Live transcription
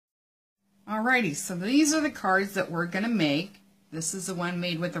Alrighty, so these are the cards that we're going to make. This is the one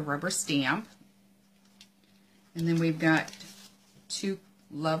made with a rubber stamp. And then we've got 2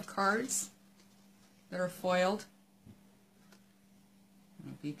 love cards that are foiled. I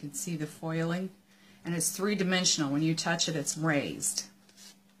don't know if you can see the foiling. And it's 3-dimensional. When you touch it, it's raised.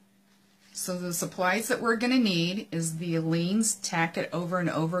 So the supplies that we're going to need is the Aleene's Tack It Over and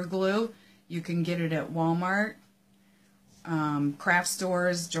Over glue. You can get it at Walmart, craft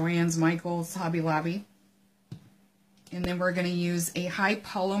stores, Joann's, Michael's, Hobby Lobby. And then we're going to use a high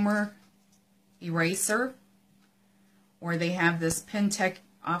polymer eraser, or they have this Pentec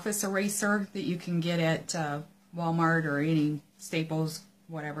office eraser that you can get at Walmart or any Staples,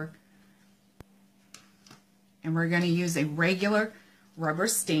 whatever. And we're going to use a regular rubber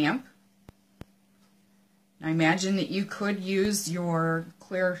stamp. I imagine that you could use your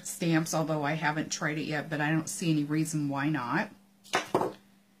clear stamps, although I haven't tried it yet, but I don't see any reason why not. And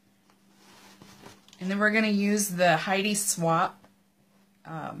then we're going to use the Heidi Swapp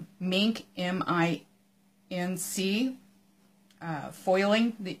Minc, M-I-N-C,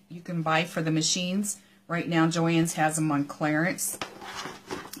 foiling that you can buy for the machines. Right now, Joann's has them on clearance.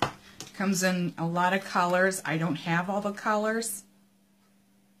 Comes in a lot of colors. I don't have all the colors,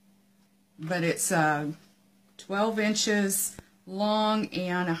 but it's 12 inches long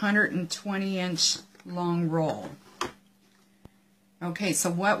and 120-inch long roll. Okay, so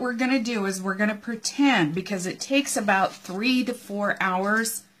what we're going to do is we're going to pretend, because it takes about 3 to 4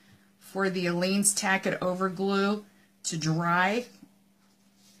 hours for the Aleene's Tack It Over glue to dry,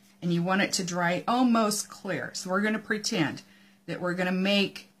 and you want it to dry almost clear. So we're going to pretend that we're going to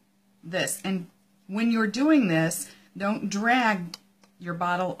make this. And when you're doing this, don't drag your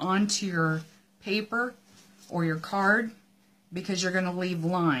bottle onto your paper or your card, because you're going to leave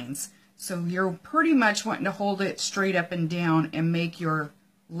lines. So you're pretty much wanting to hold it straight up and down and make your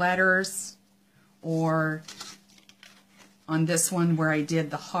letters, or on this one where I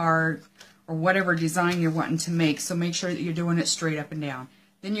did the heart, or whatever design you're wanting to make. So make sure that you're doing it straight up and down.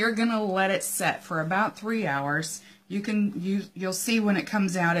 Then you're going to let it set for about 3 hours. You'll see when it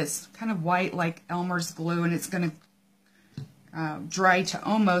comes out, it's kind of white like Elmer's glue, and it's going to dry to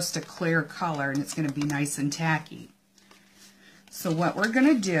almost a clear color, and it's going to be nice and tacky. So what we're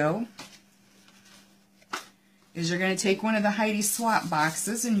going to do is you're going to take one of the Heidi Swapp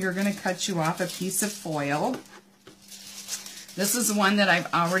boxes, and you're going to cut you off a piece of foil. This is one that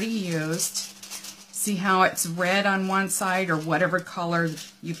I've already used. See how it's red on one side, or whatever color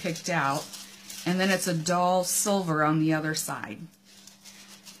you picked out, and then it's a dull silver on the other side.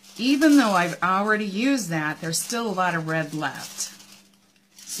 Even though I've already used that, there's still a lot of red left.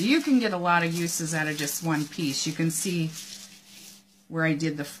 So you can get a lot of uses out of just one piece. You can see where I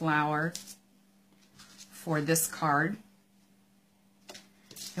did the flower for this card.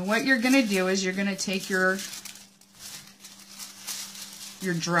 And what you're going to do is you're going to take your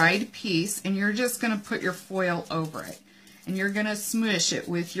dried piece, and you're just going to put your foil over it. And you're going to smush it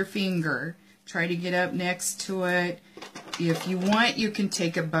with your finger. Try to get up next to it. If you want, you can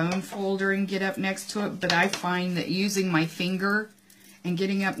take a bone folder and get up next to it, but I find that using my finger and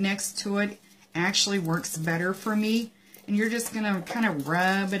getting up next to it actually works better for me. And you're just going to kind of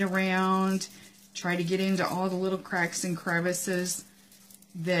rub it around, try to get into all the little cracks and crevices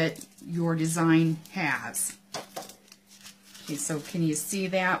that your design has. Okay, so can you see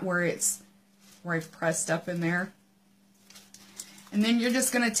that where I've pressed up in there? And then you're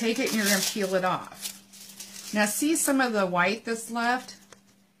just going to take it and you're going to peel it off. Now see some of the white that's left?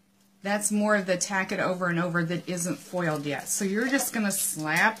 That's more of the Tack It Over and Over that isn't foiled yet. So you're just going to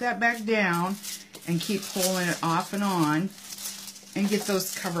slap that back down and keep pulling it off and on and get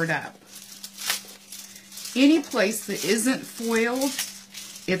those covered up. Any place that isn't foiled,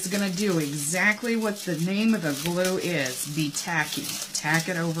 it's going to do exactly what the name of the glue is, be tacky. Tack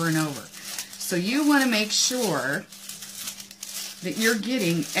it over and over. So you want to make sure that you're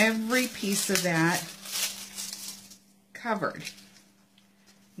getting every piece of that covered.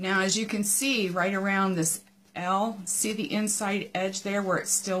 Now, as you can see right around this L, see the inside edge there where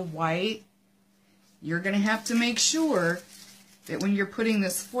it's still white? You're going to have to make sure that when you're putting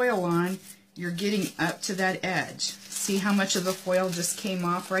this foil on, you're getting up to that edge. See how much of the foil just came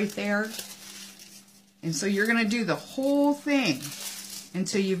off right there? And so you're going to do the whole thing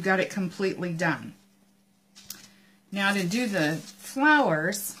until you've got it completely done. Now to do the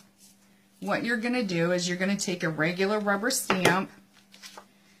flowers, what you're going to do is you're going to take a regular rubber stamp,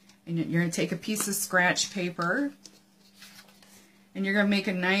 and you're going to take a piece of scratch paper, and you're going to make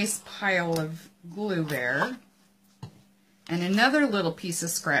a nice pile of glue there, and another little piece of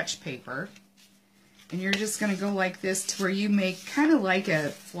scratch paper, And you're just going to go like this to where you make kind of like a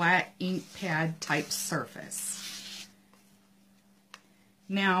flat ink pad type surface.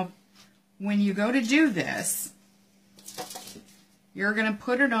 Now, when you go to do this, you're going to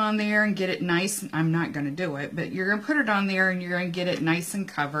put it on there and get it nice. I'm not going to do it, but you're going to put it on there and you're going to get it nice and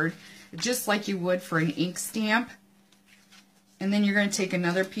covered, just like you would for an ink stamp. And then you're going to take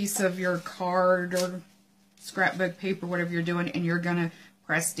another piece of your card or scrapbook paper, whatever you're doing, and you're going to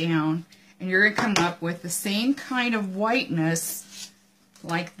press down. And you're going to come up with the same kind of whiteness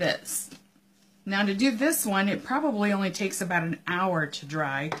like this. Now to do this one, it probably only takes about an hour to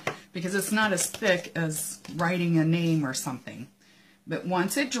dry because it's not as thick as writing a name or something. But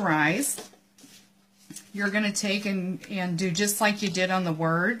once it dries, you're going to take and do just like you did on the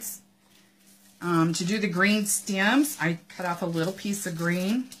words. To do the green stems, I cut off a little piece of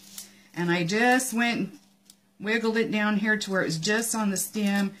green, and I just went and wiggled it down here to where it was just on the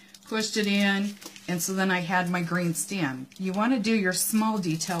stem, pushed it in, and so then I had my green stem. You want to do your small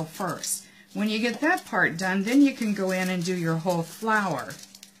detail first. When you get that part done, then you can go in and do your whole flower.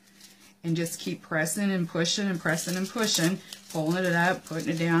 And just keep pressing and pushing and pressing and pushing, pulling it up, putting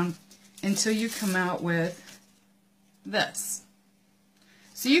it down, until you come out with this.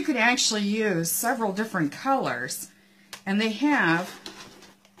 So you could actually use several different colors, and they have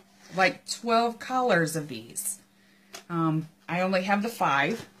like 12 colors of these. I only have the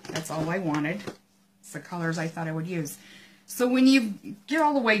 5. That's all I wanted. It's the colors I thought I would use. So when you get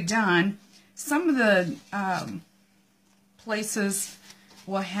all the way done, some of the places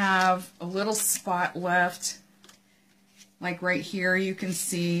will have a little spot left, like right here you can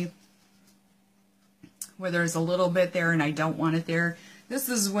see where there's a little bit there and I don't want it there. This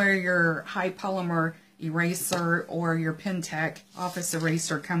is where your high polymer eraser or your Pentek office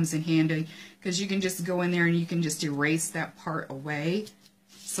eraser comes in handy, because you can just go in there and you can just erase that part away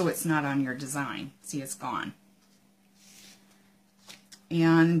so it's not on your design. See, it's gone.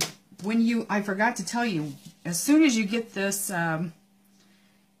 And when I forgot to tell you, as soon as you get this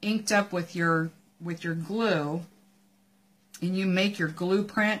inked up with your glue and you make your glue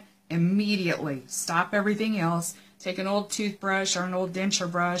print, immediately stop everything else, take an old toothbrush or an old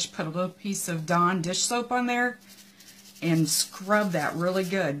denture brush, put a little piece of Dawn dish soap on there and scrub that really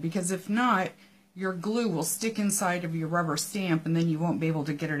good, because if not, your glue will stick inside of your rubber stamp and then you won't be able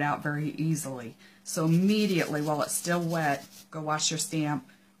to get it out very easily. So immediately while it's still wet, go wash your stamp,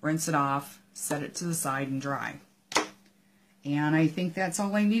 rinse it off, set it to the side and dry. And I think that's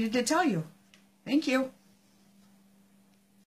all I needed to tell you. Thank you.